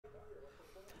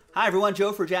Hi everyone,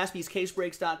 Joe for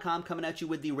JaspysCaseBreaks.com coming at you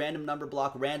with the random number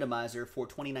block randomizer for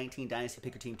 2019 Dynasty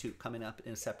Picker Team 2, coming up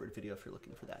in a separate video if you're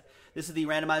looking for that. This is the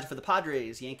randomizer for the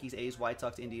Padres, Yankees, A's, White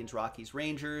Sox, Indians, Rockies,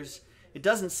 Rangers. It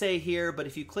doesn't say here, but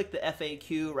if you click the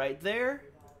FAQ right there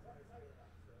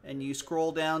and you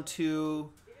scroll down to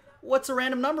what's a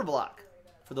random number block?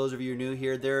 For those of you new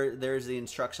here, there's the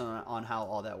instruction on how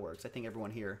all that works. I think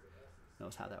everyone here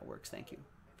knows how that works. Thank you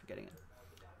for getting it.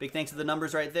 Big thanks to the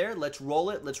numbers right there. Let's roll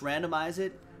it. Let's randomize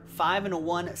it. 5 and a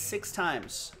 1, 6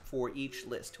 times for each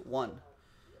list. 1,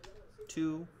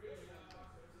 2,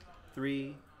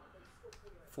 3,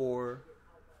 4,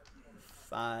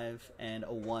 5, and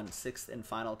a 1. 6th and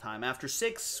final time. After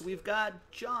 6, we've got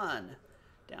John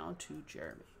down to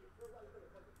Jeremy.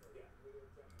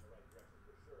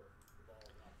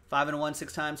 5 and a 1,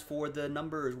 6 times for the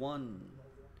numbers. 1,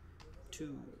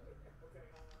 2,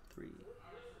 3,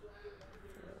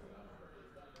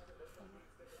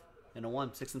 and a 1.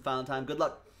 6th and final time. Good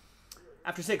luck.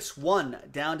 After 6, 1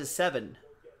 down to 7.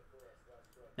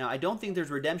 Now, I don't think there's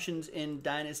redemptions in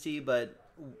Dynasty, but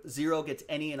 0 gets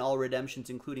any and all redemptions,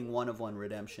 including 1 of 1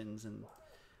 redemptions, and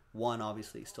 1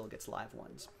 obviously still gets live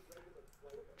ones.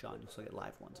 John, you still get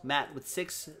live ones. Matt with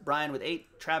 6, Brian with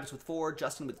 8, Travis with 4,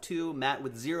 Justin with 2, Matt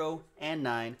with 0 and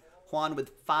 9, Juan with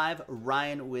 5,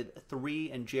 Ryan with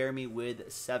 3, and Jeremy with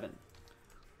 7.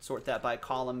 Sort that by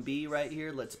column B right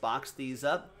here. Let's box these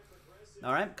up.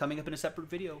 All right, coming up in a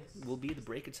separate video will be the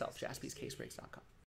break itself, JaspysCaseBreaks.com.